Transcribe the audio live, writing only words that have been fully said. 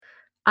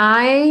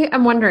I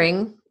am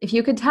wondering if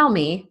you could tell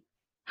me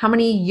how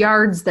many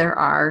yards there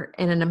are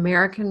in an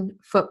American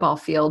football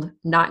field,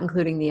 not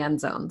including the end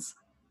zones.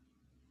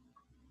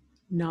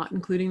 Not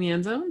including the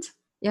end zones?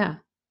 Yeah.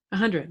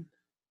 100.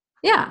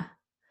 Yeah.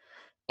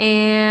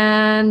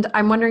 And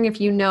I'm wondering if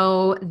you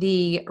know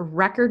the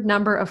record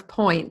number of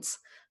points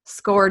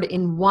scored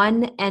in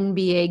one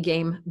NBA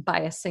game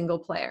by a single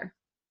player.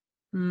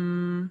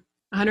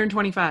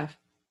 125.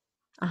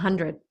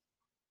 100.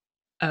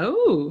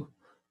 Oh.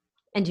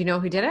 And do you know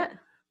who did it?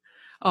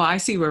 Oh, I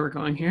see where we're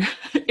going here.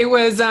 It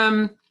was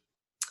Kareem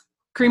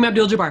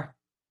Abdul-Jabbar.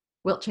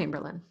 Wilt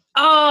Chamberlain.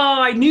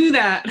 Oh, I knew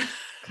that.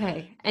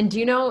 Okay. And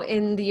do you know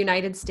in the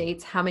United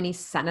States how many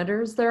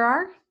senators there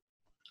are?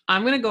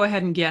 I'm going to go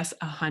ahead and guess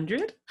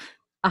 100.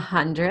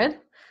 100.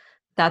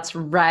 That's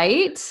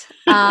right.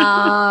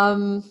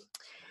 Do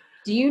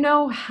you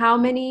know how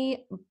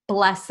many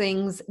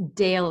blessings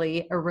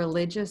daily a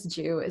religious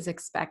Jew is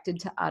expected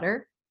to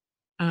utter?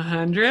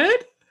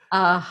 100?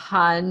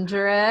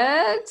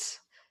 100.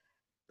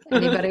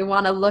 Anybody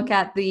want to look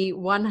at the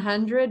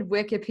 100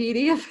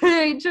 Wikipedia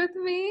page with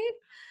me?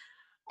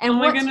 And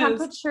what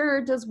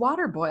temperature does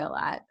water boil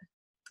at?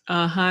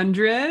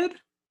 100?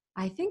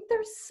 I think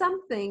there's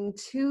something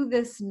to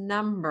this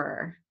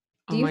number.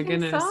 Do you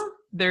think so?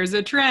 There's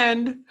a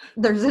trend.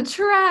 There's a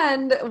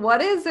trend.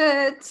 What is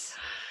it?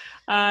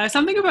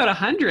 Something about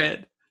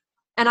 100.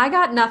 And I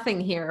got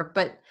nothing here,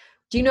 but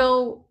do you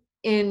know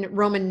in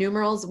Roman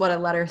numerals what a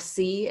letter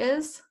C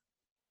is?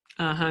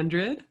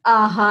 100.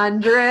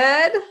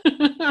 100.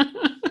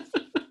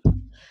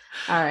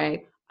 All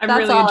right.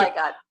 That's all I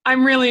got.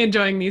 I'm really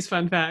enjoying these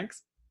fun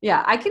facts.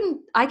 Yeah, I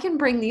can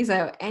bring these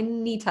out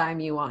anytime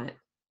you want.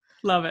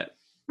 Love it.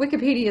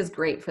 Wikipedia is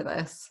great for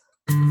this.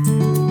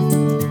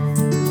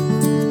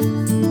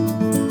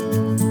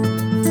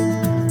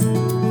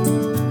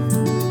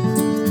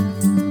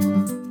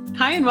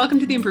 Hi, and welcome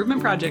to The Improvement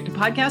Project, a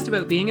podcast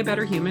about being a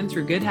better human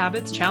through good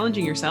habits,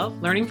 challenging yourself,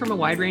 learning from a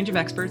wide range of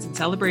experts, and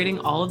celebrating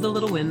all of the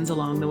little wins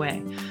along the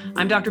way.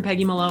 I'm Dr.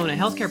 Peggy Malone, a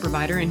healthcare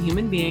provider and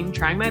human being,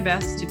 trying my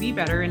best to be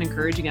better and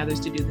encouraging others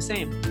to do the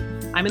same.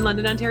 I'm in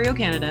London, Ontario,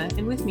 Canada,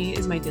 and with me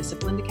is my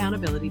disciplined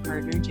accountability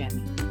partner,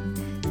 Jenny.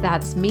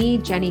 That's me,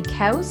 Jenny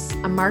Kaus,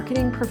 a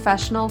marketing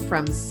professional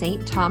from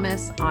St.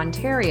 Thomas,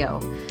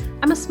 Ontario.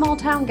 I'm a small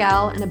town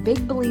gal and a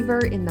big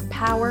believer in the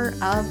power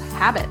of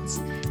habits.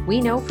 We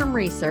know from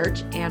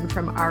research and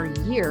from our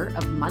year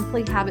of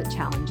monthly habit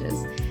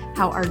challenges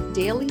how our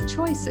daily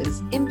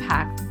choices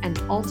impact and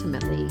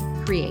ultimately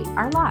create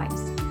our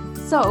lives.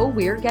 So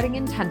we're getting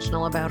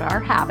intentional about our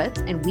habits,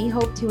 and we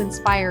hope to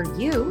inspire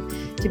you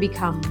to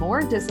become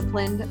more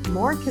disciplined,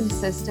 more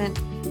consistent,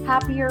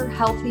 happier,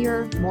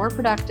 healthier, more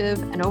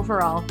productive, and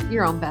overall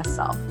your own best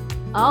self.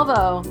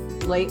 Although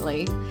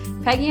lately,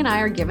 Peggy and I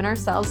are giving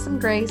ourselves some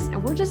grace,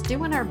 and we're just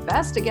doing our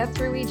best to get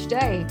through each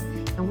day.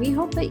 And we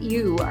hope that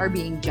you are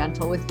being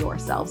gentle with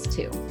yourselves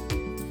too.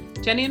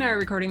 Jenny and I are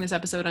recording this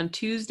episode on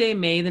Tuesday,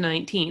 May the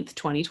 19th,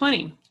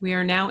 2020. We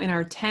are now in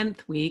our 10th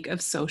week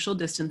of social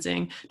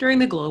distancing during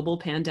the global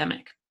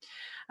pandemic.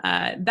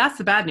 That's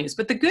the bad news.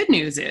 But the good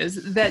news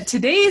is that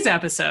today's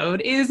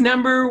episode is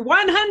number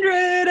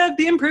 100 of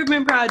The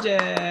Improvement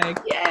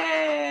Project.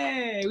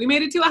 Yay! We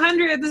made it to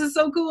 100. This is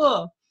so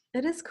cool.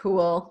 It is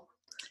cool.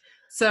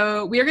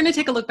 So we are going to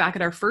take a look back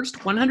at our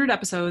first 100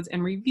 episodes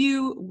and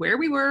review where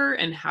we were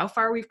and how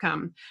far we've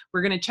come.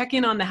 We're going to check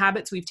in on the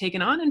habits we've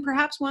taken on and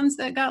perhaps ones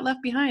that got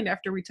left behind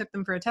after we took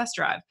them for a test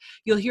drive.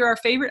 You'll hear our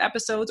favorite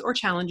episodes or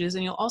challenges,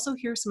 and you'll also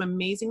hear some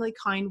amazingly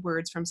kind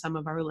words from some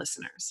of our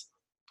listeners.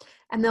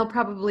 And they'll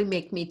probably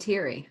make me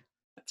teary.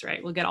 That's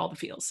right. We'll get all the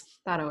feels.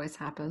 That always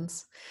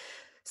happens.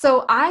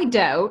 So I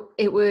doubt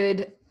it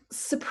would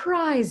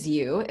surprise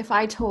you if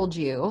I told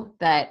you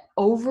that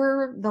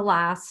over the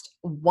last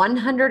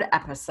 100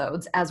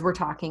 episodes, as we're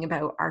talking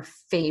about our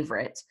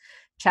favorite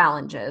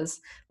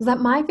challenges, is that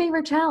my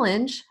favorite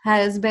challenge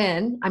has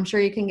been, I'm sure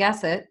you can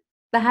guess it,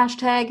 the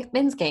hashtag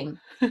men's game.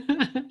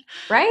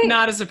 Right?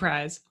 Not a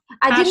surprise.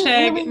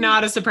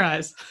 Not a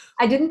surprise.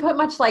 I didn't put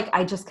much,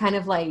 I just kind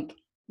of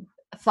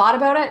thought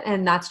about it,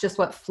 and that's just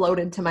what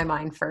floated to my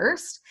mind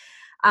first.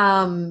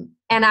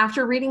 And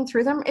after reading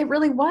through them, it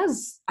really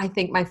was, I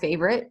think, my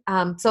favorite.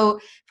 So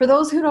for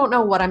those who don't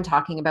know what I'm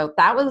talking about,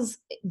 that was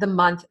the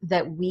month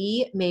that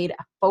we made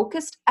a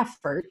focused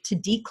effort to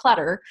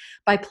declutter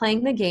by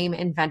playing the game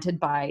invented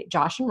by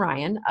Josh and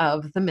Ryan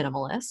of The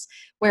Minimalists,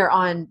 where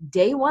on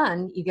day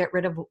one, you get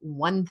rid of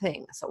one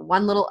thing. So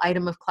one little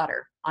item of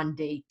clutter. On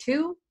day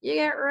two, you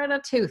get rid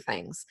of two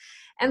things.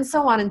 And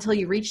so on until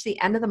you reach the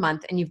end of the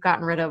month and you've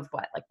gotten rid of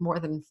more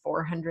than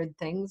 400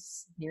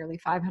 things, nearly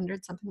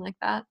 500, something like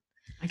that.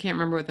 I can't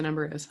remember what the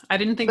number is. I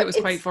didn't think it was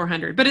quite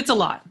 400, but it's a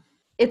lot.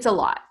 It's a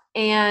lot.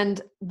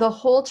 And the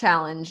whole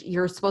challenge,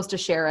 you're supposed to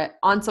share it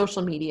on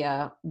social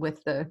media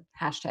with the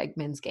hashtag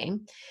men's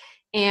game.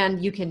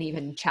 And you can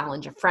even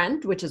challenge a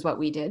friend, which is what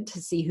we did,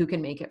 to see who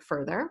can make it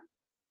further.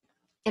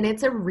 And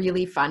it's a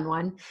really fun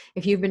one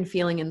if you've been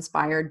feeling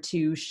inspired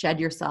to shed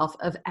yourself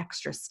of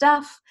extra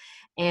stuff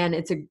And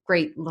it's a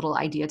great little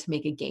idea to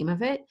make a game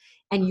of it.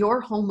 And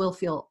your home will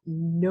feel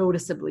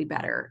noticeably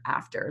better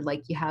after.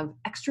 Like you have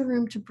extra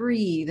room to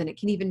breathe, and it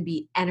can even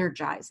be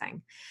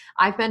energizing.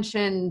 I've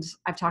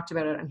talked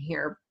about it on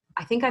here.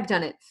 I think I've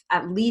done it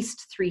at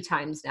least 3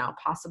 times now,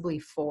 possibly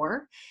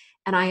 4.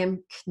 And I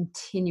am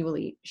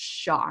continually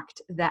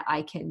shocked that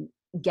I can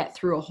get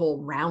through a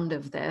whole round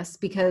of this,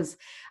 because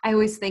I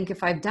always think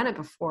if I've done it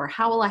before,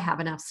 how will I have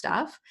enough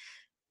stuff?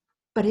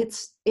 But it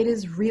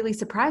is really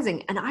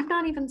surprising. And I'm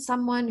not even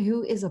someone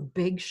who is a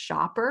big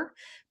shopper,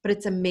 but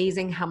it's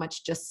amazing how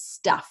much just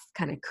stuff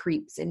kind of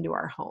creeps into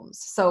our homes.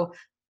 So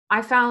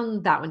I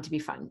found that one to be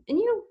fun. And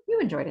you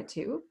enjoyed it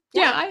too.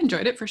 Yeah, I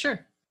enjoyed it for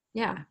sure.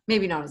 Yeah,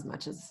 maybe not as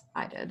much as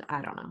I did.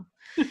 I don't know.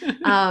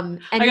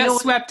 And I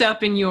got swept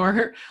up in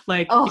your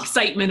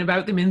excitement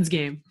about the men's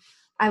game.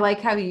 I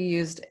like how you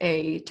used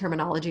a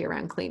terminology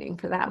around cleaning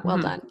for that. Well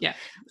done. Yeah.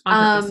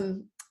 On purpose.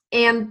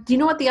 And do you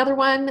know what the other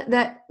one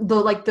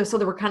so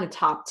there were kind of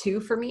top 2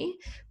 for me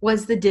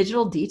was the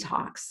digital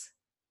detox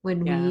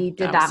when we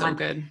did that one.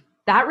 Good.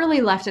 That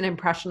really left an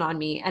impression on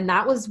me. And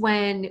that was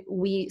when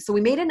we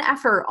made an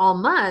effort all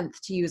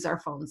month to use our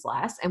phones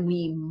less. And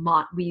we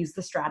used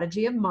the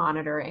strategy of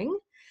monitoring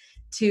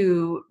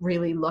to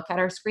really look at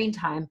our screen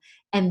time.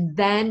 And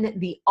then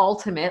the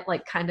ultimate,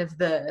 like kind of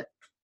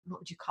what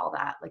would you call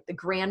that? Like the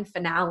grand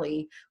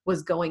finale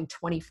was going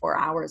 24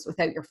 hours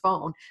without your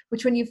phone,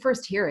 which when you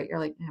first hear it, you're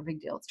like, no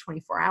big deal. It's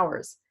 24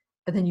 hours.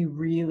 But then you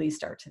really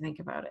start to think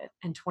about it.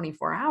 And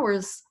 24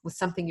 hours was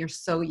something you're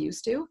so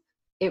used to.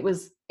 It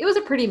was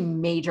a pretty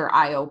major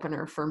eye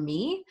opener for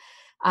me.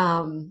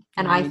 And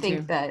I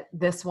think that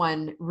this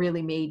one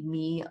really made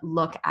me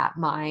look at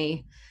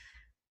my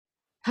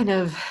kind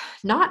of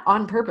not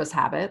on purpose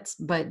habits,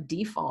 but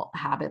default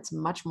habits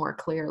much more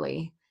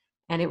clearly.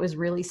 And it was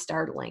really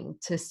startling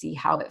to see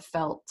how it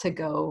felt to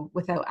go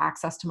without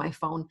access to my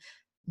phone,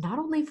 not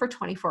only for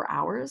 24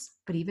 hours,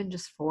 but even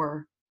just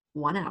for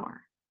 1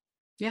 hour.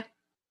 Yeah.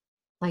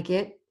 Like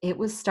it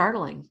was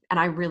startling, and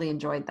I really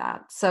enjoyed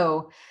that.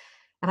 So,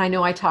 and I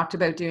know I talked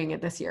about doing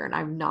it this year, and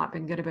I've not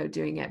been good about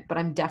doing it, but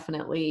I'm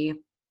definitely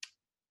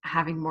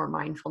having more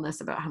mindfulness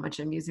about how much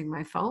I'm using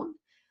my phone.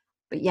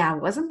 But yeah,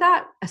 wasn't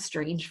that a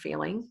strange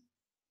feeling?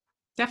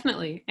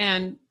 Definitely.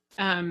 And,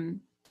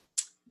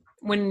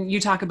 when you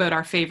talk about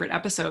our favorite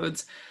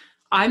episodes,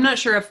 I'm not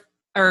sure if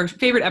our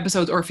favorite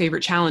episodes or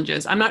favorite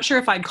challenges, I'm not sure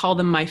if I'd call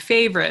them my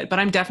favorite, but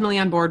I'm definitely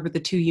on board with the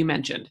 2 you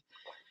mentioned.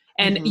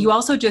 And you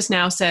also just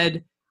now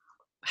said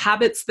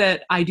habits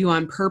that I do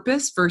on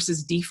purpose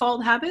versus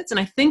default habits.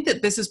 And I think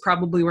that this is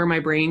probably where my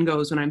brain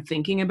goes when I'm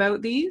thinking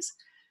about these.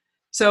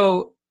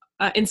 So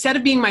instead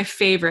of being my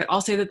favorite,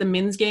 I'll say that the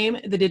men's game,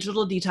 the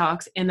digital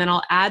detox, and then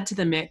I'll add to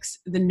the mix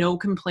the no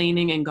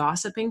complaining and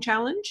gossiping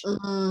challenge.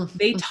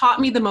 They taught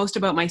me the most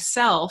about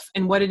myself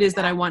and what it is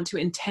that I want to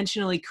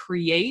intentionally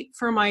create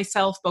for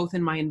myself, both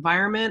in my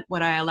environment,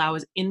 what I allow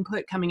as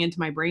input coming into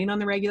my brain on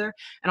the regular,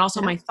 and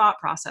also my thought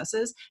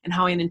processes and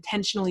how I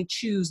intentionally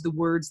choose the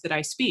words that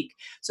I speak.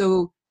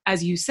 So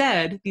as you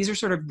said, these are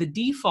sort of the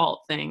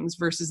default things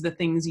versus the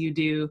things you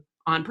do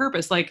on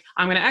purpose. Like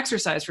I'm going to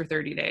exercise for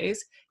 30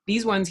 days.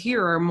 These ones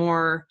here are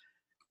more,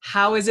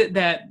 how is it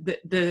that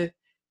the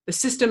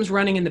systems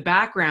running in the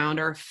background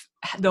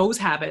those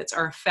habits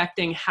are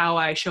affecting how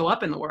I show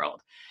up in the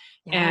world.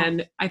 Yeah.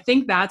 And I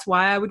think that's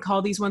why I would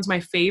call these ones my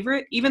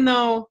favorite, even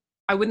though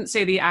I wouldn't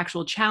say the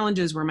actual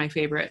challenges were my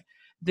favorite.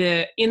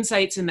 The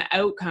insights and the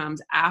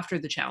outcomes after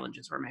the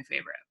challenges were my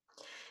favorite.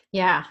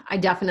 Yeah, I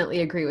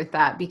definitely agree with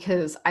that,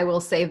 because I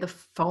will say the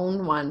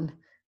phone one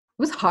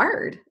was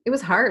hard. It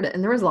was hard.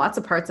 And there was lots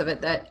of parts of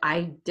it that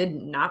I did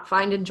not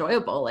find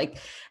enjoyable.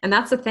 And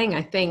that's the thing,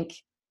 I think,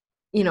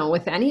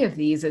 with any of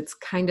these, it's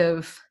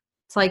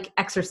like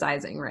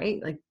exercising,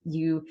 right? Like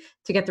to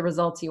get the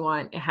results you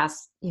want, it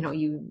has,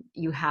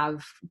 you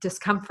have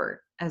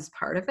discomfort as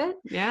part of it.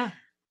 Yeah.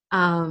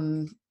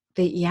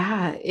 But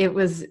yeah, it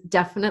was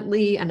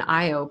definitely an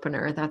eye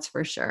opener. That's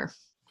for sure.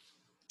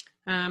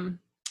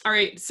 All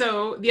right.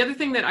 So the other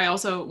thing that I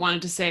also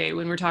wanted to say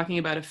when we're talking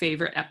about a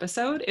favorite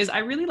episode is I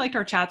really liked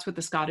our chats with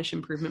the Scottish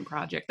Improvement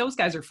Project. Those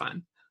guys are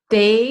fun.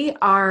 They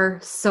are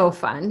so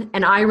fun.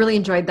 And I really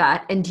enjoyed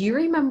that. And do you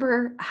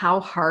remember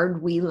how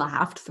hard we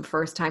laughed the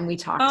first time we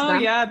talked to them? Oh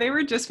yeah, they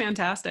were just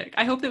fantastic.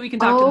 I hope that we can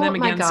talk to them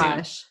again soon. Oh my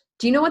gosh.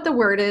 Do you know what the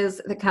word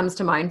is that comes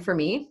to mind for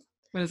me?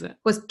 What is it?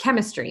 Was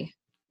chemistry.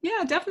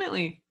 Yeah,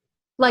 definitely.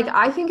 Like,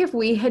 I think if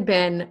we had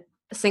been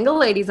single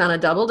ladies on a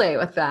double date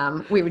with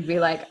them, we would be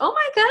like, oh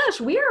my gosh,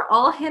 we are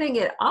all hitting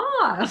it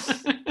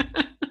off.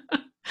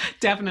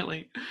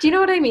 Definitely. Do you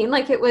know what I mean?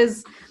 Like it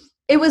was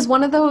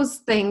one of those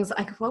things,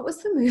 like, what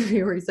was the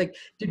movie where he's like,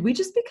 did we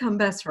just become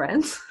best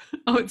friends?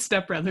 Oh, it's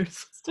Step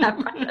Brothers. Step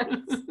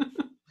Brothers.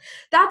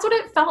 That's what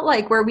it felt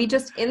like, where we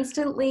just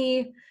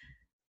instantly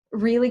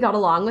really got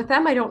along with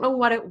them. I don't know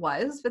what it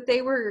was, but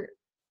they were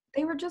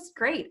just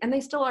great, and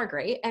they still are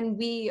great. And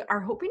we are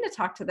hoping to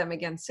talk to them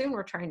again soon.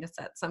 We're trying to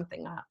set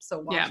something up.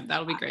 So yeah,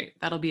 that'll be great.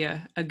 That'll be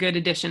a good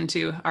addition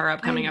to our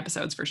upcoming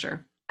episodes for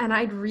sure. And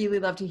I'd really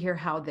love to hear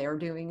how they're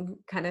doing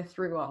kind of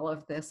through all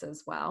of this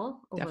as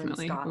well.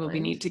 Definitely. It will be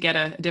neat to get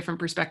a different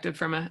perspective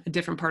from a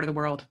different part of the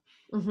world.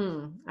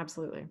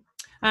 Absolutely.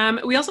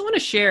 We also want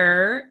to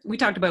share, we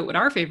talked about what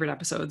our favorite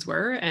episodes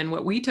were and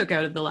what we took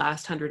out of the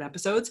last 100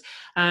 episodes.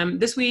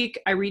 This week,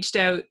 I reached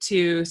out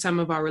to some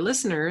of our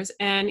listeners,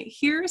 and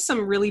here's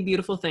some really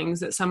beautiful things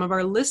that some of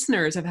our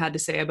listeners have had to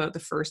say about the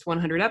first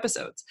 100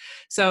 episodes.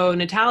 So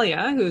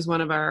Natalia, who is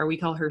one of our, we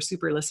call her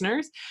super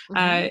listeners,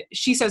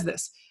 she says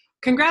this: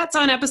 "Congrats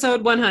on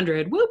episode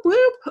 100. Whoop,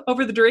 whoop.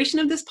 Over the duration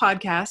of this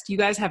podcast, you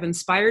guys have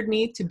inspired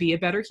me to be a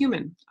better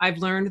human. I've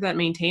learned that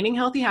maintaining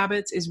healthy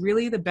habits is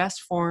really the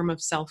best form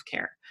of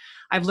self-care.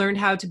 I've learned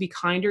how to be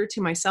kinder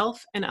to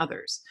myself and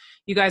others.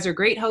 You guys are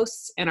great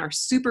hosts and are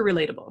super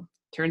relatable.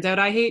 Turns out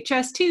I hate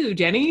chess too,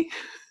 Jenny."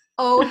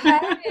 Oh,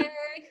 hey.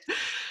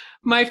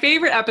 "My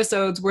favorite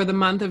episodes were the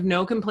month of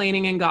no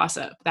complaining and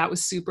gossip. That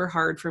was super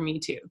hard for me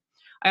too.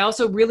 I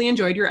also really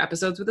enjoyed your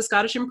episodes with the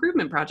Scottish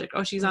Improvement Project."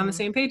 Oh, she's on the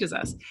same page as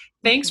us.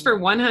 "Thanks for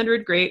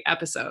 100 great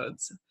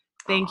episodes."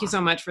 Thank you so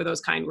much for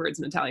those kind words,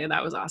 Natalia.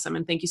 That was awesome.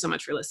 And thank you so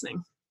much for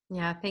listening.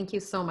 Yeah, thank you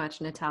so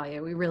much,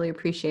 Natalia. We really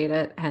appreciate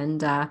it.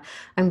 And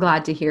I'm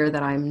glad to hear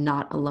that I'm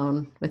not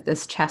alone with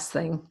this chess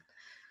thing.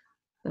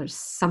 There's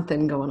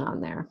something going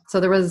on there.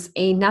 So there was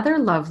another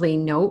lovely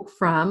note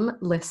from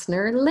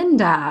listener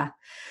Linda.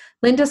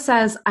 Linda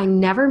says, "I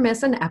never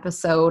miss an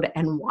episode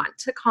and want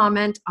to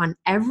comment on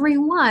every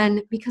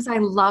one because I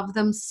love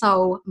them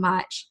so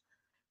much."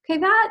 Okay,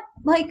 that,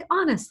 like,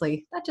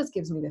 honestly, that just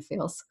gives me the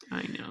feels.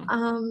 I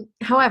know.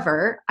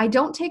 However, I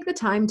don't take the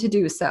time to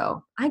do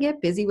so. I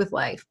get busy with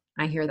life.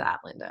 I hear that,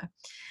 Linda.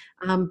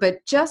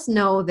 But just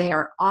know they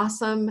are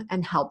awesome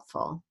and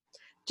helpful.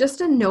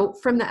 Just a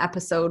note from the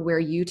episode where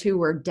you two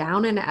were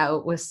down and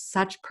out was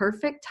such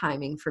perfect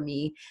timing for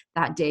me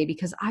that day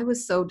because I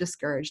was so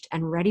discouraged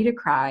and ready to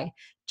cry,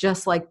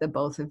 just like the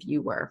both of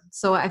you were.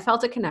 So I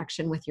felt a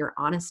connection with your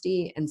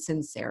honesty and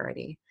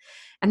sincerity.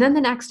 And then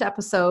the next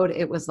episode,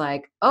 it was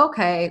like,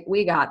 okay,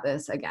 we got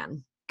this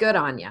again. Good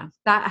on ya.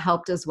 That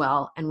helped as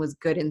well and was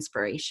good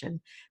inspiration.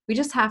 We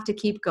just have to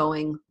keep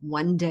going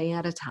one day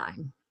at a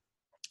time.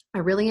 I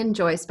really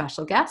enjoy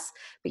special guests,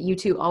 but you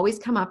two always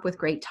come up with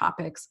great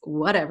topics,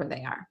 whatever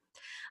they are.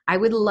 I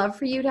would love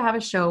for you to have a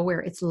show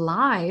where it's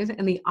live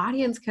and the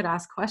audience could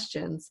ask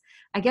questions.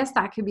 I guess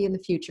that could be in the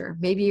future,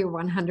 maybe your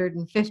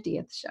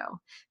 150th show.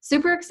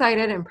 Super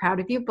excited and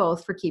proud of you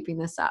both for keeping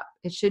this up.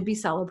 It should be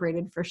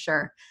celebrated for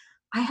sure.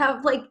 I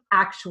have like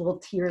actual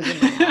tears in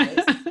my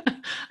eyes.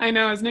 I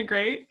know, isn't it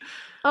great?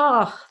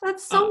 Oh,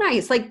 that's so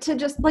nice. Like to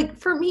just like,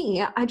 for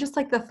me, I just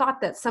like the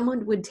thought that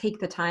someone would take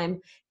the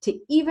time to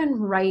even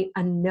write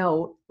a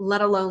note,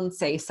 let alone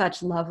say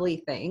such lovely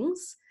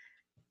things,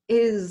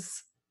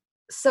 is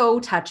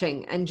so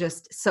touching and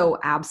just so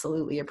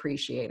absolutely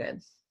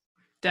appreciated.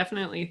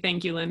 Definitely.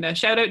 Thank you, Linda.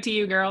 Shout out to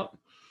you, girl.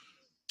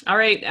 All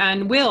right.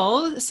 And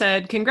Will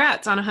said,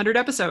 "Congrats on 100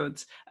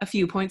 episodes. A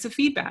few points of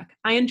feedback.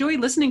 I enjoy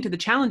listening to the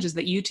challenges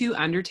that you two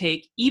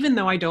undertake. Even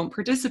though I don't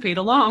participate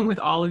along with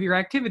all of your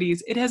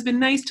activities, it has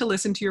been nice to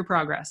listen to your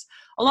progress.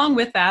 Along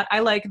with that, I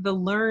like the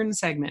learn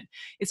segment.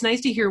 It's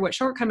nice to hear what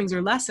shortcomings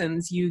or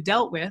lessons you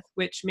dealt with,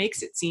 which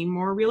makes it seem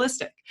more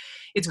realistic.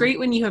 It's great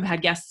when you have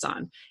had guests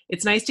on.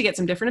 It's nice to get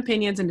some different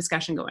opinions and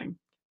discussion going.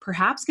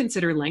 Perhaps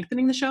consider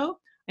lengthening the show.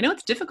 I know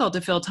it's difficult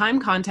to fill time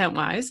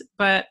content-wise,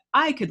 but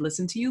I could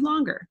listen to you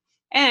longer.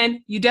 And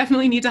you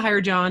definitely need to hire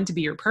John to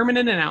be your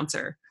permanent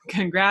announcer.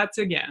 Congrats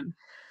again."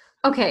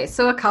 Okay,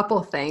 so a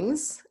couple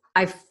things.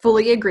 I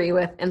fully agree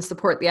with and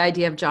support the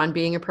idea of John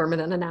being a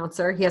permanent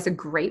announcer. He has a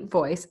great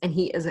voice and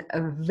he is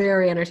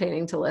very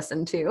entertaining to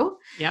listen to.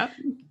 Yep.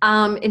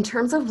 In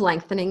terms of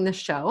lengthening the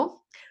show,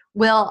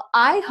 well,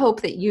 I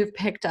hope that you've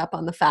picked up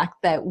on the fact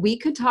that we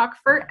could talk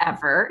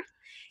forever.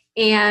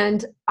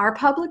 And our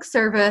public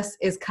service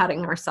is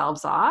cutting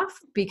ourselves off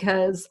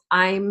because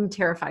I'm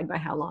terrified by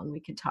how long we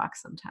could talk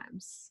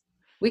sometimes.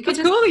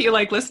 It's cool that you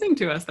like listening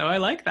to us, though. I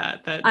like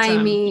that. I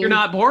mean, you're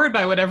not bored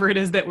by whatever it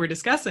is that we're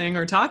discussing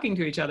or talking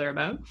to each other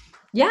about.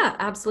 Yeah,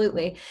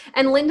 absolutely.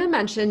 And Linda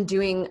mentioned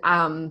doing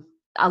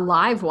a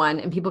live one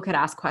and people could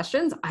ask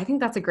questions. I think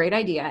that's a great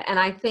idea. And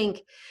I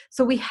think,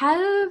 so we've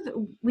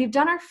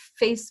done our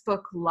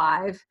Facebook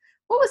Live.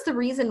 What was the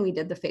reason we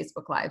did the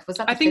Facebook Live? Was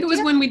that I think 50th? It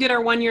was when we did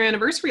our 1-year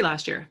anniversary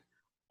last year.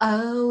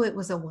 Oh, it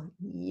was a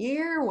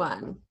 1-year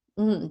one.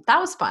 That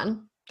was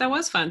fun. That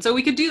was fun. So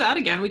we could do that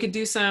again. We could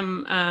do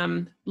some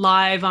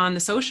live on the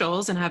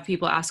socials and have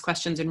people ask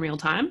questions in real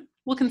time.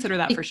 We'll consider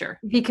that for sure.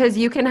 Because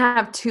you can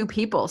have two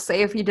people.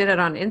 Say if you did it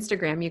on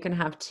Instagram, you can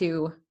have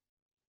two,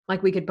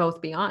 like we could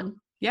both be on.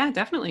 Yeah,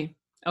 definitely.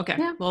 Okay.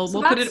 Yeah, well, so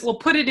we'll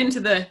put it into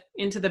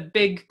the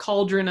big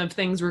cauldron of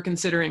things we're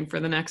considering for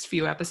the next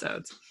few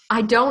episodes.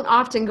 I don't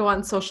often go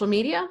on social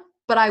media,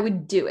 but I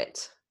would do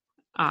it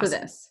for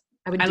this.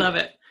 I love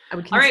it. I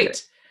would All right.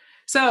 it.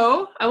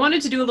 So I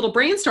wanted to do a little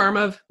brainstorm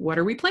of what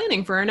are we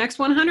planning for our next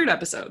 100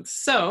 episodes.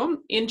 So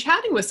in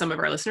chatting with some of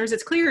our listeners,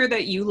 it's clear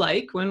that you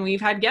like when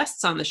we've had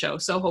guests on the show.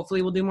 So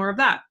hopefully we'll do more of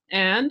that.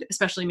 And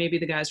especially maybe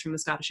the guys from the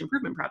Scottish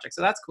Improvement Project.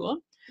 So that's cool.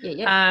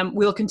 Yeah.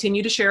 We'll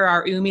continue to share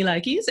our oomy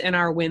likeys and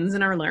our wins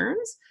and our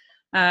learns.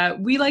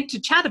 We like to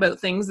chat about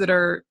things that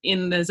are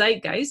in the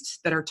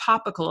zeitgeist, that are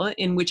topical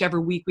in whichever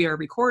week we are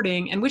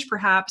recording, and which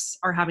perhaps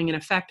are having an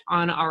effect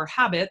on our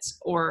habits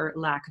or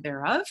lack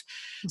thereof.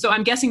 So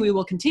I'm guessing we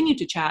will continue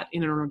to chat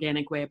in an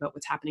organic way about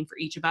what's happening for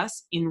each of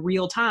us in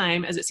real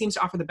time, as it seems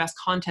to offer the best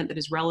content that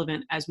is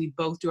relevant as we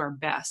both do our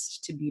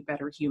best to be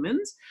better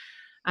humans.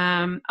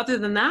 Other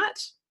than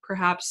that,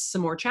 perhaps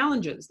some more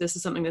challenges. This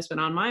is something that's been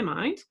on my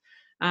mind.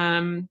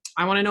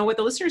 I want to know what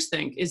the listeners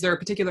think. Is there a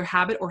particular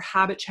habit or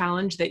habit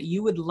challenge that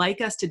you would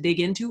like us to dig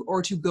into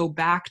or to go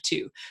back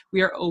to?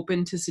 We are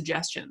open to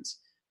suggestions.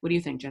 What do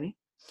you think, Jenny?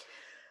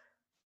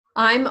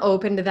 I'm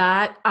open to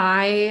that.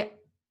 I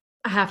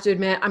have to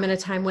admit, I'm in a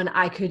time when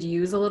I could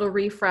use a little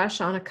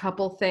refresh on a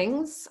couple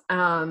things.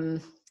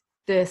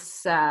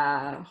 This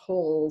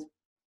whole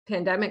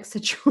pandemic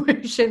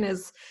situation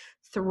has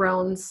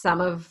thrown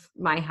some of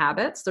my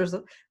habits. There's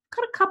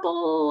got a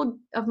couple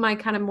of my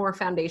kind of more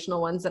foundational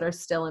ones that are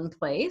still in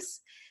place.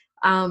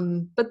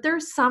 But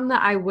there's some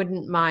that I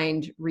wouldn't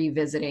mind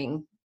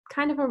revisiting,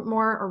 kind of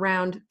more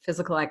around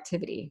physical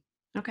activity.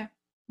 Okay.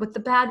 With the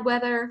bad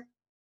weather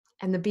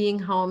and the being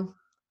home,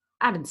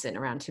 I've been sitting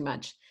around too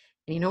much.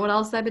 And you know what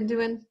else I've been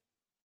doing?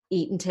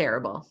 Eating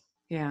terrible.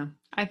 Yeah.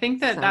 I think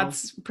that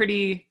that's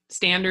pretty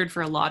standard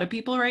for a lot of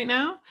people right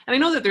now. And I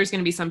know that there's going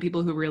to be some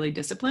people who are really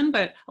disciplined,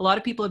 but a lot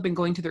of people have been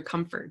going to their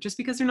comfort just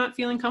because they're not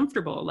feeling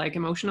comfortable, like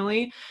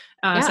emotionally,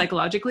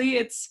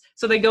 psychologically.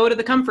 So they go to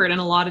the comfort. And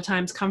a lot of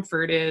times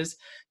comfort is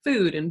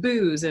food and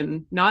booze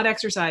and not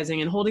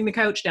exercising and holding the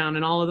couch down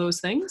and all of those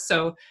things.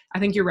 So I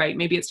think you're right.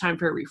 Maybe it's time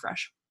for a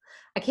refresh.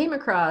 I came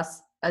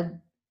across a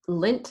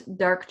Lindt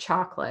dark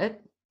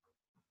chocolate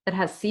that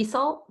has sea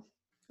salt.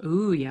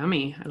 Ooh,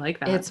 yummy. I like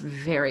that. It's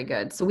very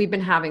good. So we've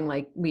been having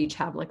we each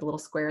have like a little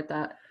square of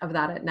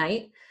that at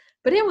night,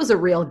 but it was a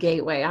real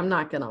gateway. I'm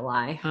not going to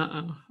lie.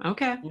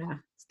 Okay. Yeah.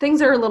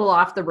 Things are a little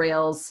off the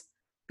rails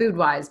food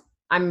wise.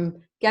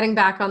 I'm getting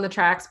back on the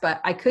tracks,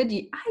 but I could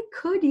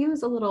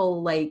use a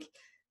little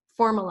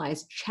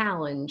formalized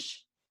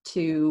challenge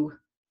to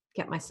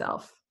get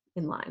myself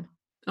in line.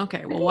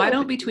 Okay, well, why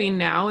don't between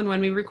now and when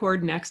we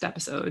record next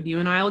episode, you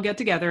and I will get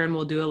together and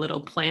we'll do a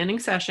little planning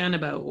session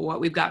about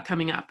what we've got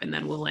coming up, and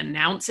then we'll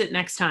announce it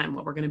next time,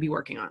 what we're going to be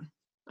working on.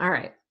 All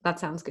right, that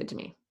sounds good to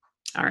me.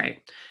 All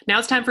right, now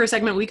it's time for a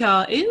segment we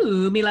call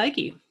Ooh, Me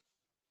Likey.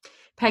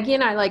 Peggy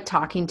and I like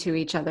talking to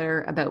each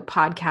other about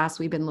podcasts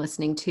we've been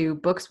listening to,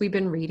 books we've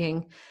been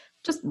reading,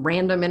 just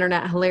random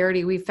internet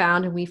hilarity we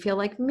found, and we feel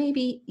like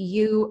maybe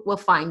you will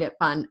find it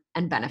fun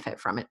and benefit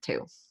from it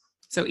too.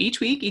 So each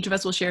week, each of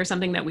us will share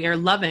something that we are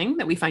loving,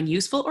 that we find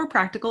useful or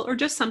practical, or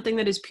just something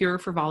that is pure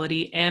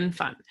frivolity and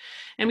fun.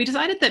 And we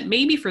decided that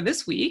maybe for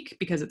this week,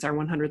 because it's our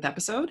 100th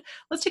episode,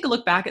 let's take a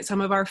look back at some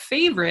of our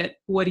favorite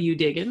What Are You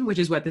Diggin', which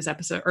is what this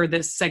episode or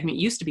this segment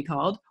used to be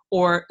called,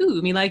 or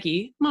Ooh, Me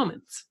Likey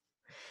moments.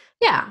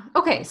 Yeah.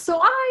 Okay. So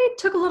I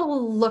took a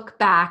little look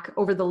back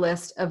over the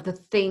list of the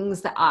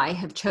things that I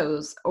have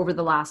chose over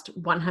the last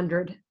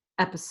 100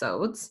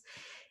 episodes.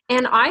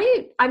 And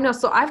I know,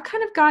 so I've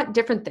kind of got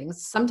different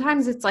things.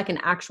 Sometimes it's like an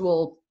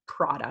actual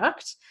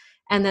product,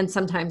 and then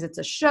sometimes it's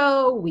a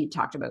show. We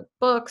talked about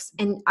books,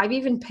 and I've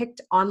even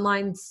picked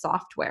online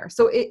software.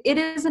 So it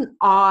is an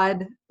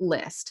odd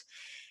list.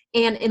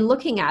 And in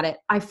looking at it,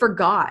 I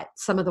forgot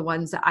some of the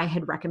ones that I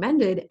had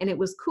recommended, and it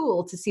was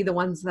cool to see the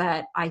ones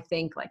that I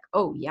think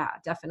oh yeah,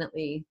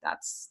 definitely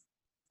that's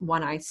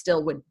one I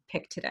still would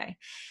pick today.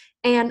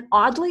 And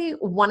oddly,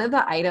 one of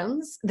the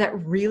items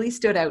that really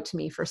stood out to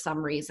me for some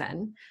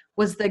reason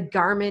was the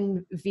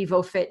Garmin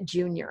VivoFit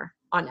Junior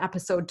on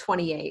episode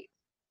 28.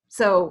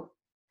 So,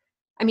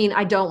 I mean,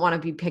 I don't want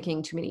to be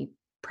picking too many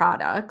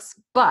products,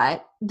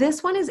 but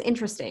this one is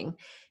interesting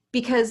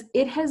because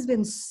it has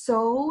been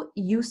so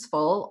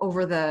useful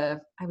over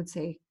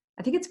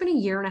I think it's been a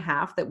year and a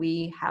half that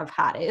we have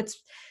had it.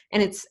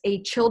 It's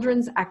a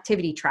children's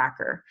activity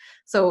tracker.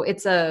 So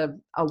it's a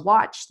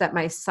watch that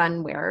my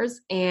son wears,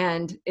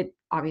 and it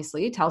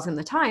obviously tells him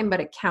the time, but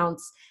it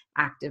counts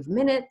active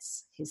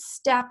minutes, his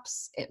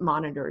steps, it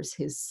monitors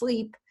his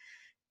sleep,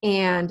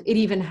 and it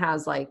even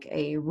has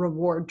a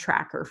reward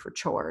tracker for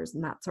chores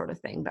and that sort of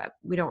thing, but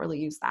we don't really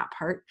use that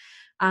part.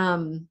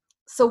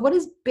 So what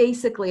is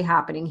basically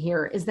happening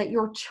here is that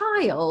your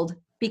child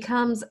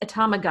becomes a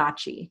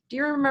Tamagotchi. Do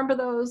you remember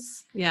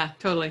those? Yeah,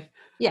 totally.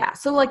 Yeah.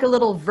 So a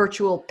little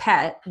virtual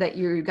pet that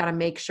you got to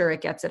make sure it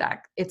gets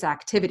its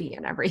activity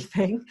and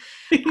everything.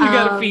 You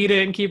got to feed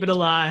it and keep it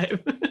alive.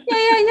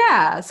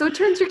 Yeah. So it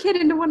turns your kid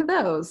into one of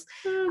those.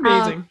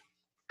 Amazing.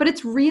 But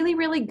it's really,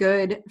 really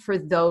good for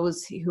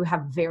those who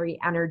have very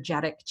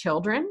energetic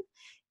children.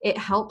 It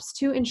helps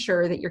to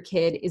ensure that your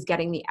kid is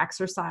getting the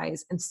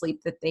exercise and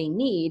sleep that they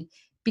need,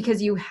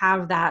 because you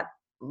have that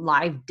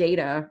live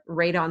data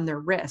right on their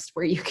wrist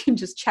where you can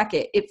just check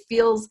it. It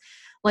feels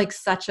like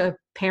such a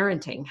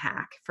parenting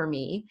hack for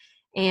me.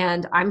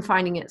 And I'm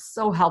finding it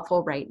so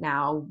helpful right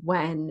now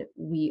when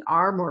we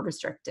are more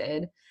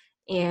restricted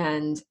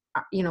and,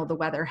 the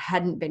weather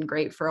hadn't been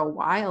great for a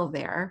while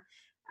there.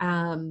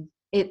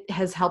 It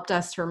has helped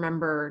us to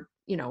remember,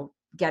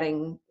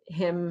 getting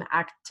him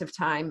active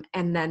time.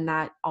 And then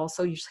that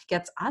also usually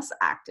gets us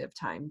active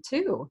time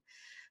too.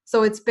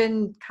 So it's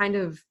been kind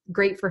of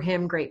great for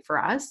him, great for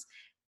us.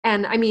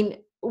 And I mean,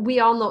 we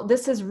all know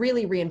this is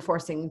really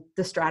reinforcing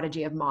the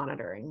strategy of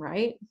monitoring,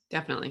 right?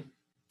 Definitely.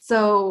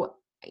 So,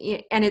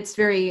 and it's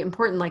very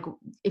important. Like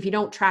if you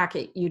don't track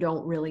it, you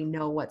don't really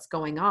know what's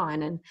going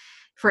on. And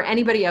for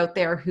anybody out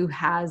there who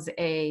has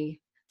a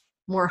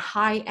more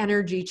high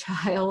energy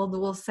child,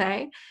 we'll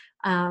say,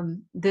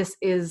 this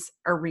is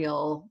a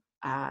really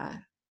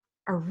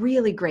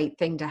great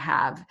thing to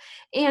have.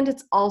 And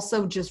it's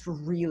also just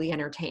really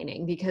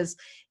entertaining because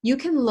you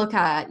can look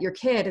at your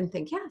kid and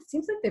think, yeah, it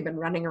seems like they've been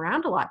running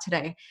around a lot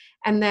today.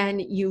 And then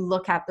you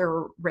look at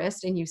their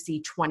wrist and you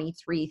see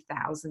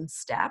 23,000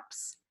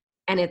 steps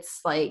and it's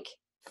like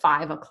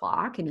 5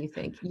 o'clock and you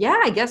think, yeah,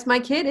 I guess my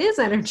kid is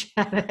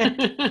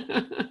energetic.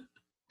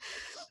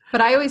 But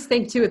I always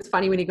think too, it's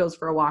funny when he goes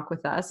for a walk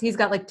with us, he's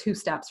got like 2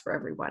 steps for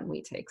every one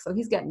we take. So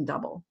he's getting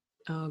double.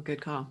 Oh, good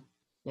call.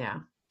 Yeah.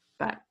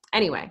 But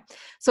anyway,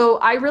 so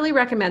I really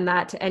recommend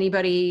that to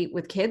anybody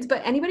with kids,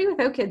 but anybody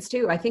without kids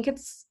too. I think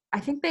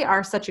they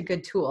are such a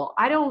good tool.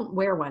 I don't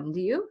wear one. Do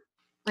you?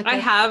 I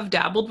have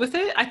dabbled with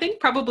it. I think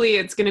probably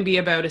it's going to be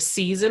about a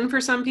season for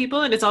some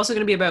people. And it's also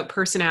going to be about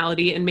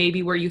personality and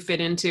maybe where you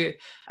fit into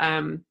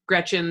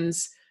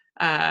Gretchen's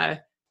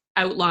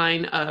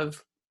outline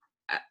of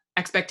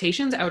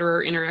expectations, outer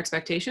or inner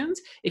expectations.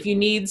 If you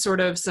need sort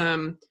of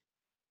some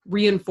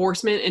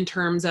reinforcement in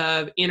terms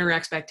of inner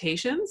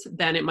expectations,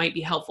 then it might be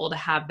helpful to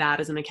have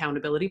that as an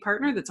accountability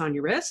partner that's on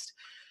your wrist.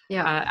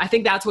 Yeah. I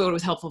think that's what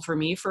was helpful for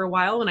me for a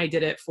while. And I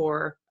did it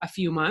for a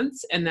few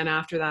months. And then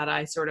after that,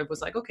 I sort of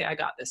was like, okay, I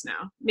got this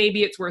now.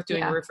 Maybe it's worth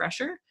doing a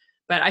refresher.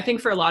 But I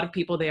think for a lot of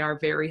people, they are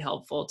very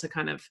helpful to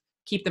kind of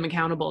keep them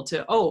accountable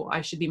to, oh,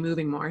 I should be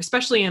moving more,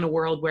 especially in a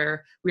world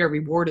where we are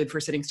rewarded for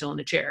sitting still in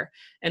a chair.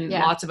 And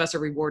lots of us are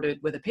rewarded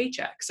with a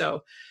paycheck.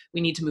 So we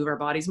need to move our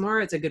bodies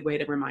more. It's a good way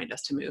to remind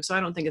us to move. So I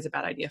don't think it's a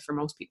bad idea for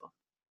most people.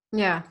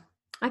 Yeah.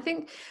 I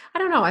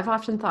don't know. I've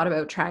often thought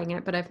about trying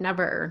it, but I've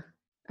never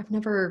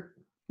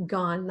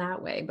gone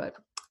that way, but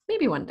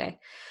maybe one day.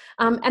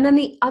 And then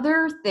the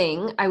other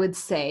thing I would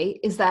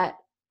say is that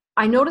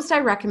I noticed I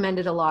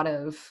recommended a lot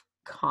of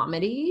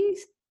comedy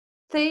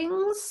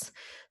things.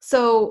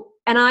 So,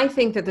 and I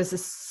think that this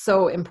is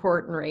so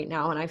important right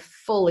now. And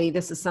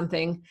this is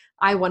something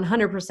I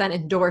 100%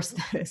 endorse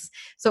this.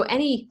 So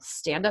any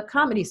stand-up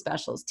comedy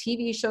specials,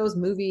 TV shows,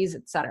 movies,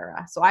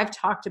 etc. So I've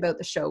talked about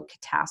the show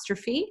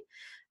Catastrophe,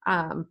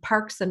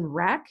 Parks and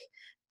Rec,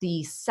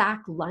 the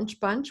Sack Lunch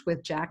Bunch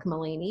with Jack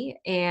Mulaney.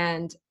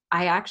 And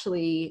I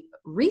actually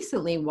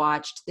recently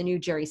watched the new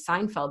Jerry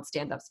Seinfeld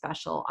stand-up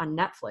special on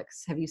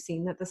Netflix. Have you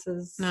seen that?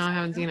 No, I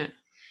haven't seen it.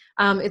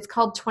 It's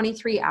called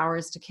 23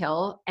 Hours to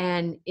Kill,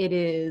 and it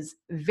is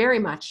very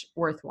much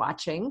worth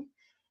watching.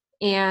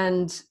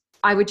 And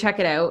I would check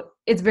it out.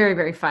 It's very,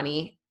 very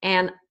funny.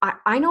 And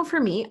I know for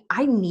me,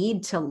 I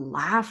need to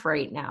laugh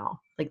right now.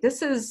 Like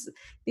these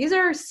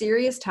are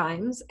serious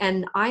times,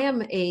 and I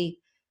am a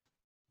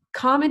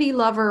comedy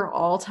lover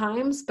all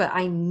times, but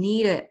I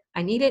need it.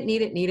 I need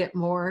it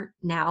more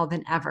now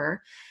than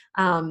ever.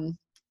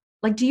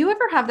 Like, do you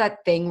ever have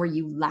that thing where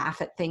you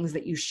laugh at things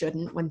that you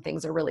shouldn't when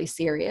things are really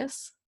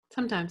serious?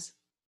 Sometimes.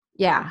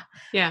 Yeah.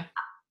 Yeah.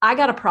 I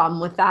got a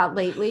problem with that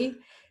lately.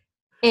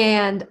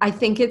 And I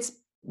think it's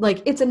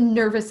a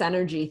nervous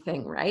energy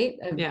thing, right?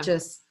 Of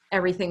just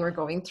everything we're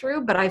going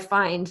through. But I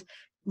find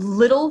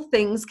little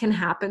things can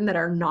happen that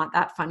are not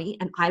that funny.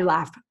 And I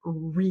laugh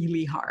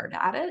really hard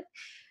at it.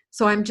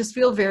 So I'm just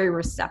feel very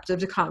receptive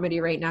to comedy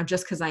right now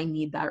just because I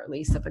need that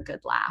release of a good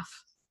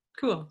laugh.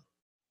 Cool.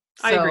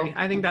 I agree.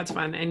 I think that's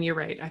fun. And you're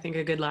right. I think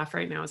a good laugh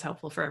right now is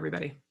helpful for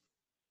everybody.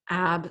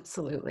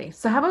 Absolutely.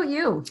 So how about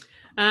you?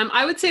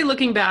 I would say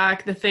looking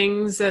back, the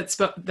things that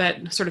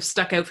sort of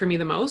stuck out for me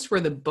the most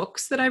were the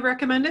books that I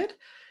recommended.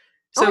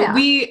 So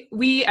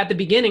we at the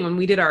beginning, when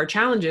we did our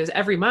challenges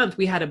every month,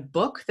 we had a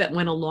book that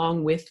went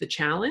along with the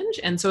challenge.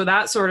 And so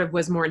that sort of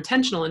was more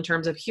intentional in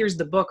terms of here's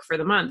the book for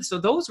the month. So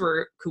those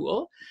were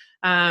cool.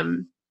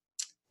 And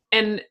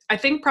I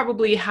think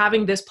probably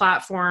having this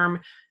platform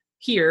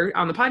here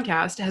on the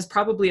podcast has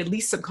probably at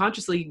least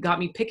subconsciously got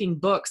me picking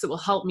books that will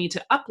help me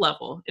to up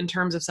level in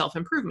terms of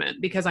self-improvement,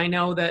 because I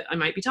know that I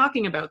might be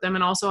talking about them.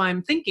 And also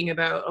I'm thinking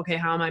about, okay,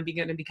 how am I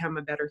going to become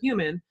a better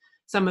human?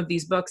 Some of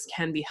these books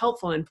can be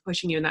helpful in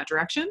pushing you in that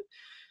direction.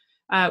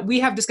 We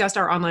have discussed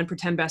our online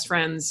pretend best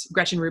friends,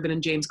 Gretchen Rubin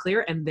and James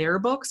Clear, and their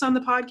books on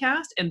the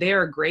podcast. And they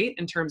are great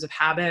in terms of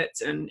habits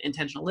and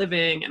intentional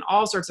living and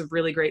all sorts of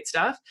really great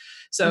stuff.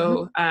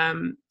 So,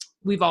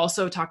 we've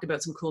also talked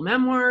about some cool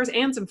memoirs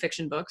and some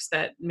fiction books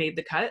that made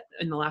the cut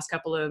in the last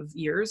couple of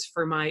years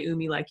for my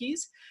Umi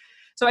Likies.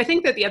 So I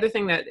think that the other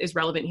thing that is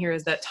relevant here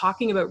is that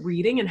talking about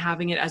reading and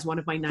having it as one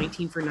of my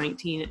 19 for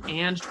 19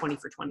 and 20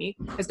 for 20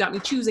 has got me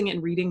choosing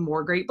and reading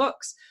more great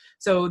books.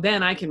 So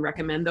then I can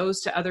recommend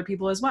those to other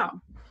people as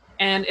well.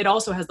 And it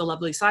also has the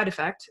lovely side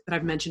effect that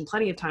I've mentioned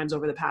plenty of times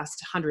over the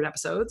past 100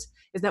 episodes,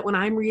 is that when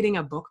I'm reading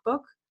a book,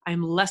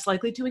 I'm less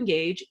likely to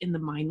engage in the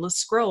mindless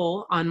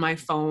scroll on my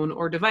phone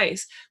or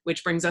device,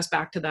 which brings us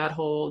back to that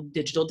whole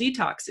digital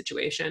detox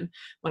situation.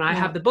 When I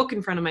have the book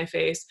in front of my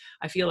face,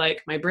 I feel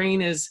like my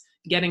brain is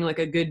getting like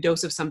a good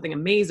dose of something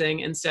amazing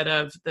instead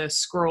of the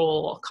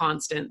scroll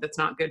constant that's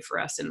not good for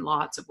us in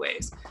lots of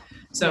ways.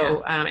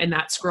 So, and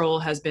that scroll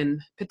has been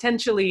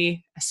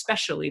potentially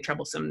especially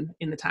troublesome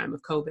in the time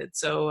of COVID.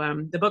 So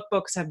the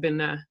books have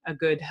been a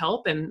good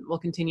help, and we'll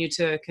continue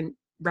to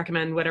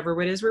recommend whatever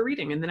it is we're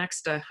reading in the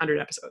next 100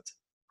 episodes.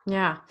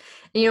 Yeah.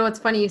 You know, it's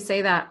funny you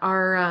say that.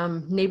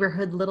 Our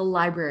neighborhood little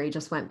library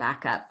just went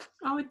back up.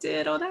 Oh, it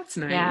did? Oh, that's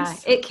nice. Yeah,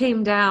 it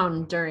came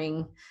down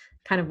during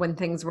kind of when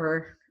things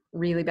were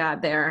really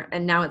bad there,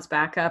 and now it's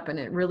back up, and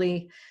it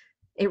really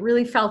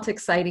felt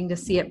exciting to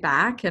see it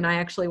back. And I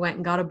actually went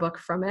and got a book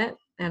from it,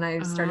 and I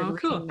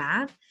started reading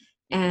that,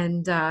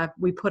 and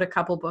we put a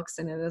couple books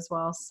in it as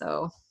well.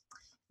 So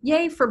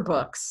yay for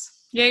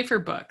books. Yay for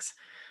books.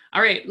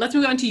 All right, let's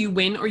move on to You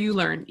Win or You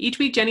Learn. Each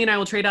week, Jenny and I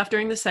will trade off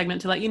during this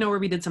segment to let you know where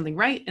we did something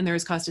right and there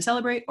is cause to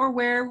celebrate, or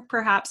where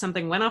perhaps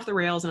something went off the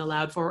rails and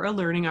allowed for a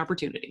learning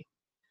opportunity.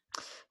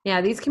 Yeah,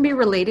 these can be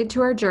related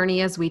to our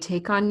journey as we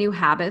take on new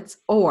habits,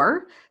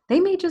 or they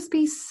may just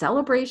be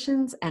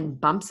celebrations and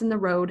bumps in the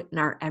road in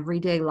our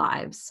everyday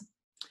lives.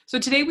 So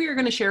today we are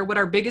going to share what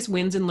our biggest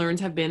wins and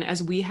learns have been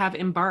as we have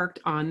embarked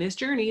on this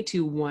journey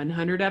to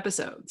 100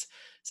 episodes.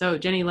 So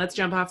Jenny, let's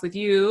jump off with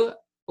you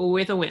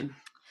with a win.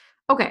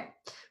 Okay.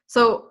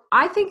 So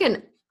I think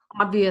an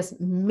obvious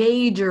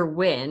major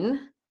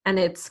win, and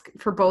it's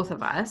for both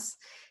of us,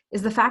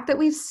 is the fact that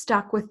we've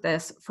stuck with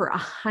this for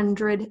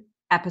 100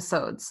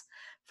 episodes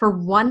for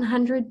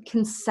 100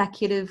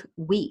 consecutive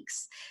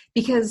weeks.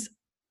 Because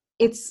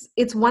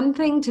it's one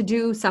thing to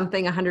do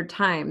something 100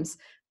 times,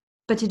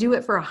 but to do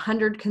it for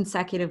 100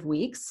 consecutive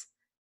weeks,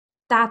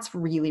 that's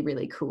really,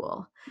 really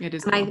cool. It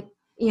is. And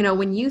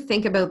when you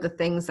think about the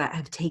things that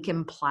have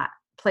taken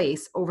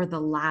place over the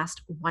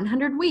last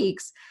 100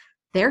 weeks,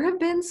 there have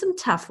been some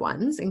tough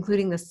ones,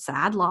 including the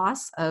sad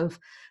loss of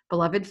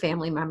beloved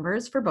family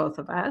members for both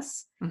of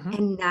us. Mm-hmm.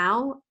 And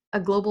now a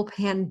global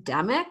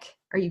pandemic.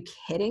 Are you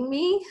kidding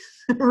me?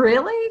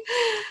 Really?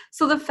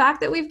 So the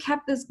fact that we've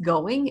kept this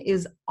going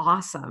is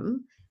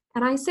awesome.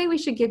 And I say we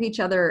should give each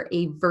other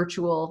a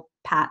virtual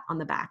pat on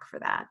the back for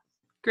that.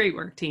 Great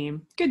work,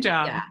 team. Good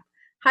job. Yeah.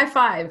 High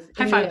five.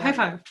 High five. High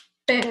five.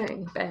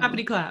 Bang, bang.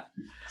 Happy clap.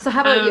 So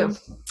how about you?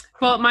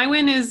 Well, my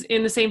win is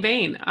in the same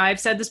vein. I've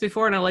said this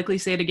before and I'll likely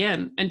say it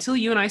again. Until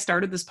you and I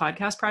started this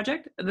podcast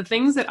project, the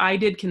things that I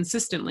did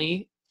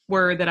consistently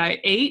were that I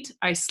ate,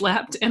 I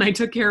slept, and I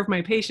took care of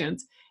my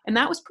patients. And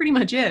that was pretty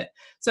much it.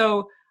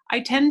 So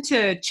I tend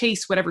to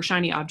chase whatever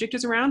shiny object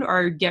is around,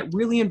 or get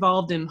really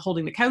involved in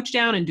holding the couch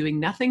down and doing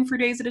nothing for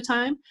days at a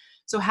time.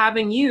 So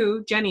having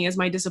you, Jenny, as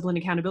my discipline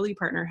accountability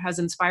partner has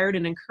inspired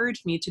and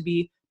encouraged me to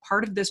be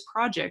part of this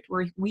project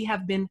where we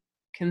have been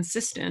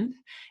consistent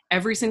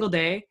every single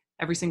week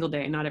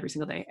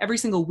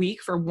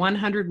for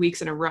 100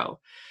 weeks in a row.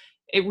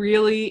 It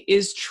really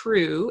is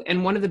true.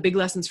 And one of the big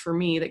lessons for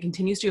me that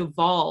continues to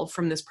evolve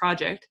from this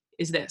project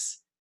is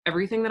this: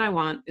 everything that I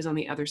want is on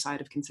the other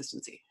side of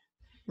consistency.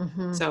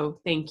 Mm-hmm.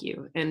 So thank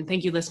you. And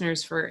thank you,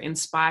 listeners, for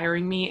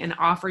inspiring me and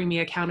offering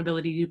me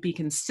accountability to be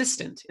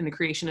consistent in the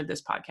creation of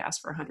this podcast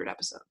for 100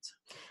 episodes.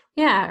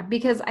 Yeah,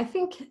 because I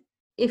think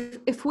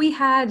if we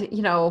had,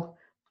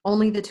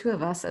 only the two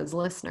of us as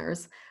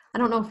listeners, I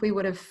don't know if we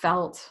would have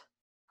felt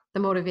the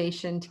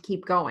motivation to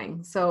keep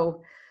going.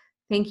 So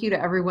thank you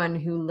to everyone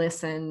who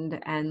listened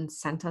and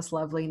sent us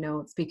lovely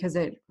notes, because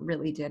it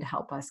really did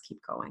help us keep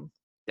going.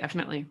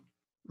 Definitely.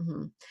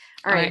 Mm-hmm.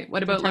 All right.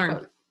 What about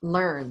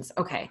learns?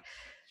 Okay.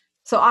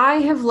 So I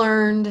have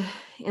learned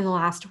in the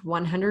last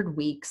 100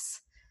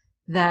 weeks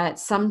that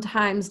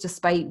sometimes,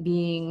 despite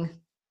being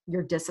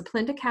your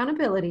disciplined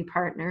accountability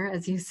partner,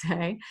 as you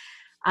say,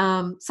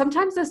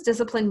 sometimes this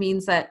discipline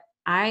means that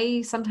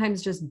I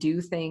sometimes just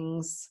do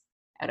things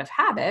out of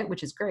habit,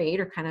 which is great,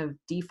 or kind of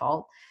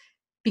default,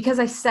 because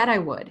I said I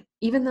would,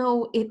 even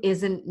though it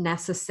isn't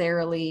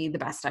necessarily the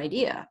best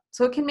idea.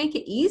 So it can make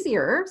it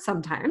easier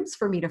sometimes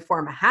for me to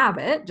form a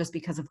habit just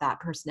because of that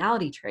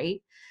personality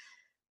trait.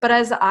 But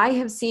as I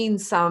have seen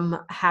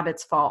some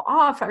habits fall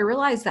off, I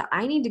realized that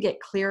I need to get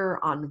clearer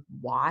on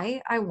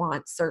why I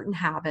want certain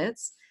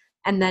habits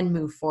and then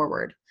move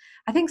forward.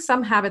 I think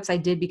some habits I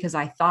did because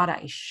I thought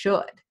I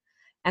should,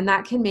 and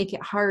that can make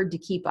it hard to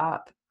keep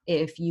up.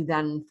 If you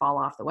then fall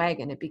off the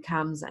wagon, it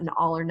becomes an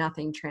all or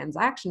nothing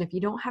transaction if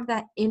you don't have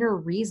that inner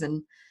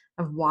reason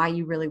of why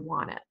you really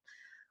want it.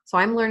 So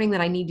I'm learning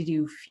that I need to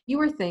do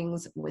fewer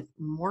things with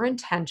more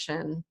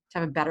intention to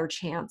have a better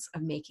chance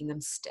of making them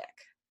stick.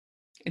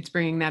 It's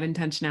bringing that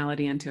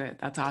intentionality into it.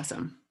 That's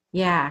awesome.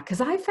 Yeah,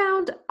 because I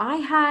found I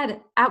had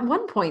at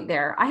one point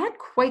there, I had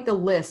quite the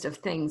list of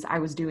things I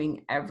was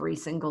doing every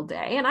single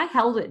day, and I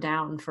held it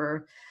down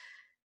for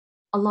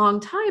a long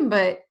time.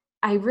 But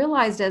I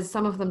realized as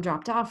some of them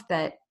dropped off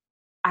that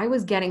I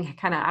was getting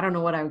kind of, I don't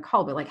know what I would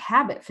call it, but like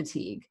habit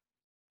fatigue,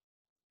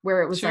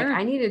 where it was like Sure.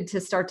 I needed to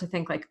start to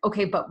think like,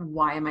 okay, but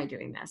why am I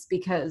doing this?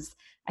 Because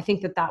I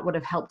think that that would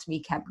have helped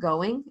me kept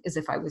going is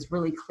if I was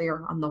really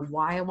clear on the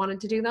why I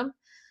wanted to do them.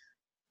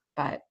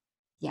 But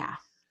yeah.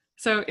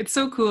 So it's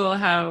so cool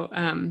how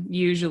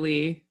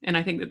usually, and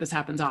I think that this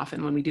happens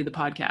often when we do the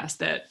podcast,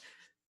 that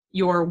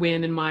your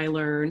win and my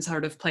learn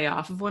sort of play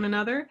off of one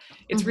another.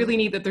 It's Mhm. really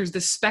neat that there's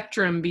this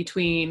spectrum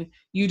between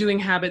you doing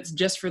habits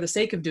just for the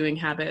sake of doing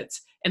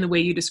habits, and the way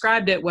you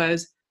described it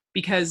was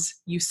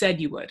because you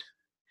said you would.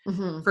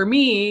 Mhm. For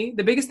me,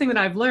 the biggest thing that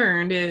I've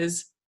learned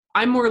is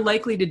I'm more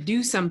likely to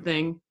do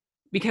something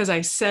because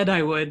I said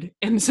I would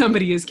and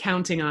somebody is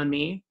counting on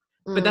me.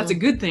 But that's a Mm.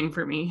 good thing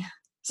for me.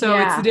 So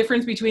it's the Yeah.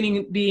 difference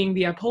between being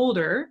the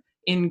upholder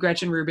in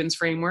Gretchen Rubin's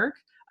framework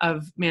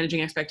of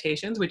managing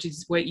expectations, which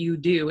is what you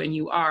do and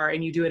you are,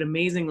 and you do it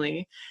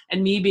amazingly,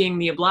 and me being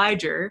the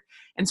obliger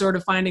and sort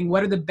of finding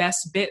what are the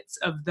best bits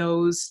of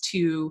those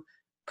two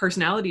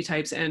personality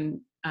types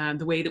and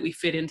the way that we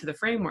fit into the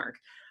framework.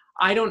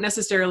 I don't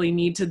necessarily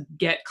need to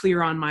get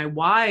clear on my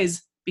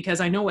whys because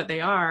I know what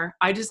they are.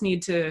 I just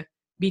need to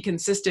be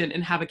consistent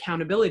and have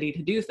accountability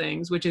to do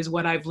things, which is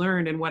what I've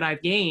learned and what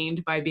I've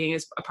gained by being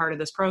as a part of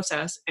this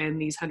process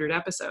and these 100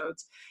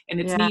 episodes. And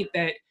it's Yeah. neat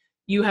that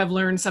you have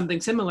learned something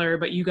similar,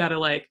 but you got to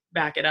like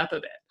back it up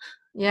a bit.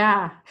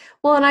 Yeah.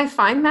 Well, and I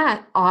find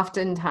that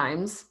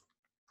oftentimes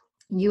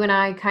you and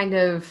I kind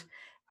of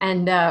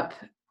end up,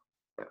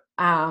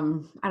 I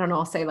don't know,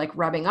 I'll say like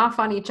rubbing off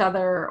on each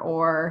other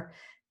or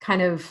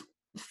kind of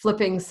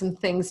flipping some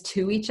things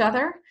to each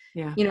other,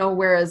 Yeah.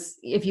 whereas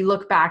if you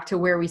look back to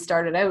where we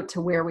started out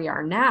to where we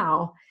are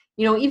now,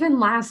 even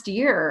last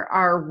year,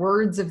 our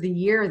words of the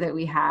year that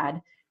we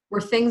had were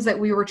things that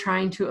we were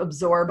trying to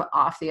absorb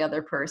off the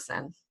other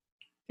person,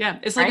 Yeah.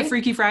 It's like a right?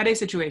 Freaky Friday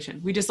situation.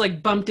 We just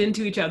like bumped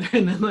into each other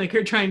and then like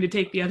are trying to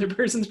take the other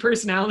person's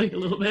personality a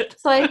little bit.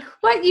 It's like,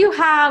 what you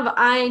have,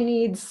 I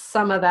need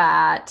some of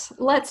that.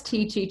 Let's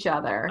teach each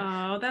other.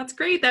 Oh, that's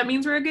great. That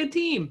means we're a good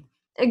team.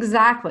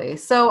 Exactly.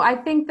 So I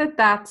think that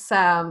that's,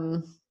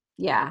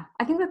 yeah,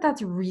 I think that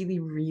that's really,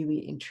 really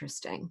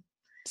interesting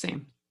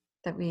Same.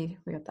 that we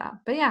got that.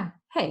 But yeah,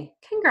 hey,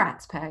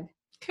 congrats, Peg.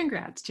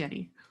 Congrats,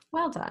 Jenny.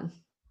 Well done.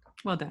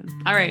 Well done.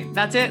 All right,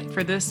 that's it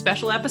for this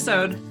special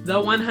episode, the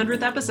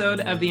 100th episode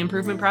of The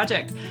Improvement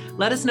Project.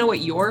 Let us know what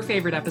your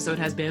favorite episode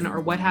has been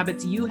or what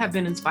habits you have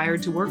been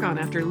inspired to work on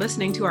after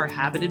listening to our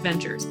habit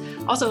adventures.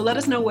 Also, let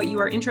us know what you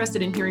are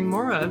interested in hearing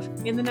more of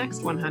in the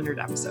next 100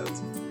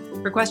 episodes.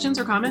 For questions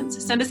or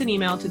comments, send us an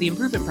email to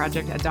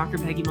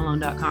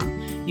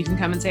theimprovementproject@drpeggymalone.com. You can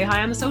come and say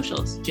hi on the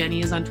socials.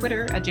 Jenny is on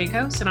Twitter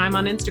 @jcoast, and I'm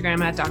on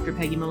Instagram @Dr.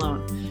 Peggy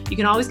Malone. You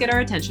can always get our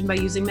attention by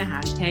using the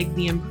hashtag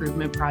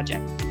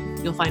 #TheImprovementProject.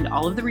 You'll find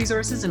all of the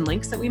resources and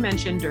links that we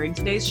mentioned during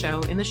today's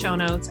show in the show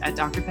notes at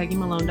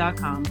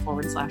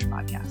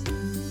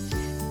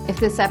drpeggymalone.com/podcast.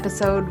 If this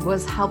episode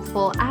was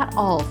helpful at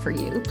all for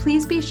you,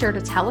 please be sure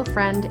to tell a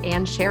friend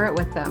and share it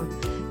with them.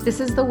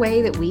 This is the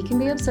way that we can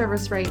be of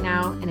service right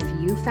now, and if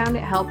you found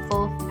it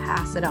helpful,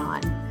 pass it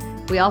on.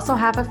 We also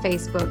have a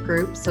Facebook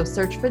group, so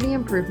search for The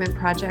Improvement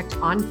Project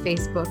on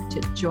Facebook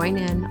to join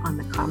in on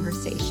the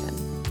conversation.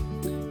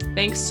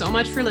 Thanks so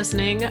much for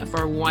listening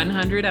for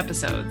 100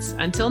 episodes.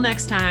 Until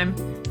next time,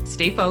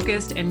 stay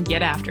focused and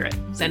get after it.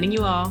 Sending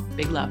you all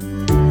big love.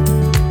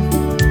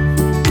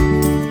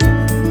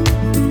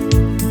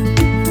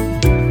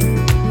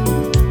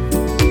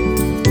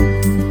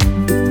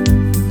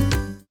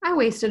 I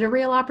wasted a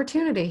real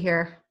opportunity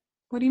here.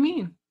 What do you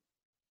mean?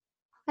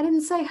 I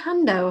didn't say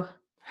hundo.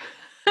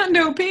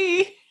 No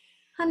P.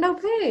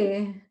 Hundo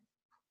P.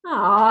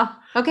 Aw.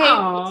 Okay.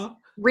 Aw.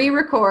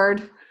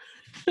 Re-record.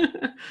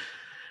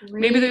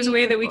 Maybe there's a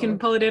way that we can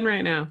pull it in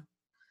right now.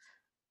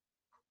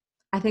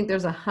 I think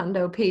there's a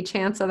hundo P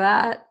chance of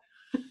that.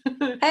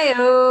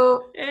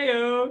 Heyo.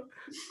 Heyo.